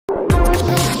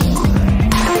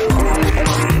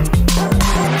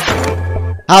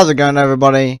How's it going,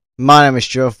 everybody? My name is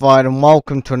yozoa and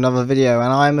welcome to another video,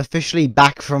 and I'm officially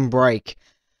back from break.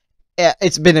 Yeah,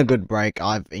 it's been a good break.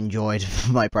 I've enjoyed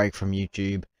my break from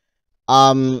YouTube.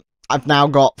 I've now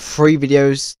got 3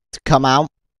 videos to come out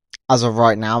as of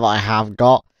right now that I have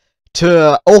got.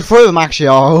 All 3 of them actually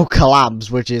are all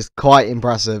collabs, which is quite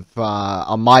impressive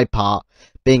on my part,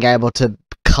 being able to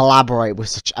collaborate with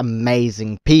such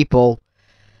amazing people.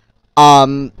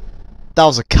 That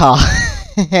was a car.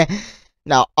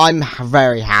 Now, I'm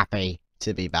very happy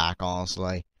to be back,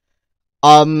 honestly.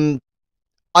 I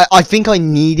think I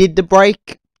needed the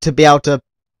break to be able to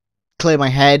clear my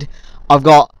head. I've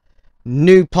got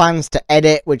new plans to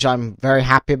edit, which I'm very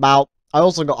happy about. I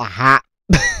also got a hat.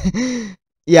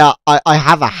 Yeah, I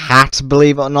have a hat,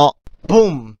 believe it or not.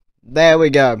 Boom! There we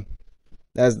go.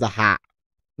 There's the hat.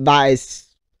 That is...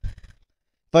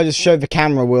 If I just show the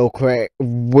camera real quick,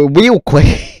 I'm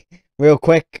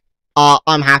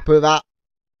happy with that.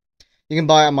 You can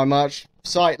buy it on my merch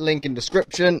site, link in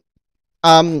description.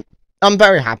 I'm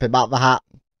very happy about the hat.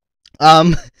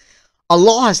 A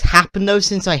lot has happened though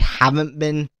since I haven't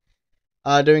been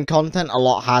doing content. A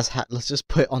lot has let's just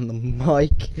put it on the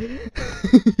mic.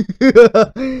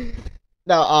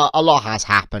 No, a lot has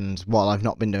happened while I've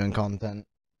not been doing content.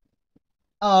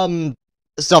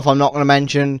 Stuff I'm not gonna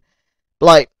mention.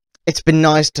 Like, it's been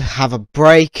nice to have a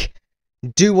break.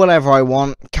 Do whatever I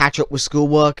want, catch up with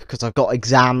schoolwork, because I've got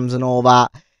exams and all that.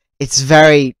 It's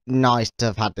very nice to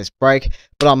have had this break,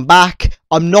 but I'm back.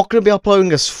 I'm not going to be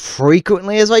uploading as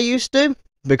frequently as I used to,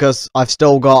 because I've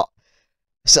still got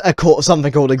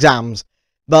something called exams,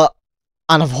 and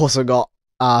I've also got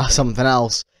something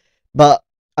else, but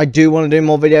I do want to do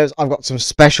more videos. I've got some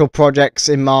special projects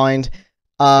in mind,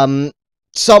 some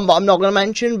that I'm not going to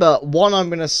mention, but one I'm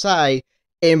going to say,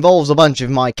 it involves a bunch of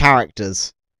my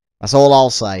characters. That's all I'll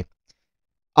say.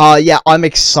 Yeah, I'm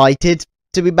excited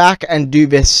to be back and do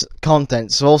this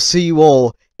content. So I'll see you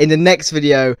all in the next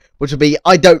video, which will be,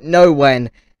 I don't know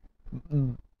when.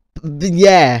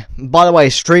 Yeah, by the way,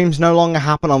 streams no longer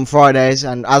happen on Fridays.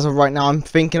 And as of right now, I'm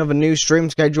thinking of a new stream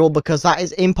schedule, because that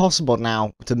is impossible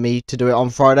now to me to do it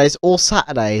on Fridays or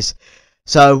Saturdays.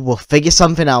 So we'll figure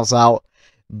something else out.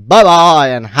 Bye-bye,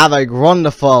 and have a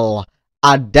wonderful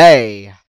day.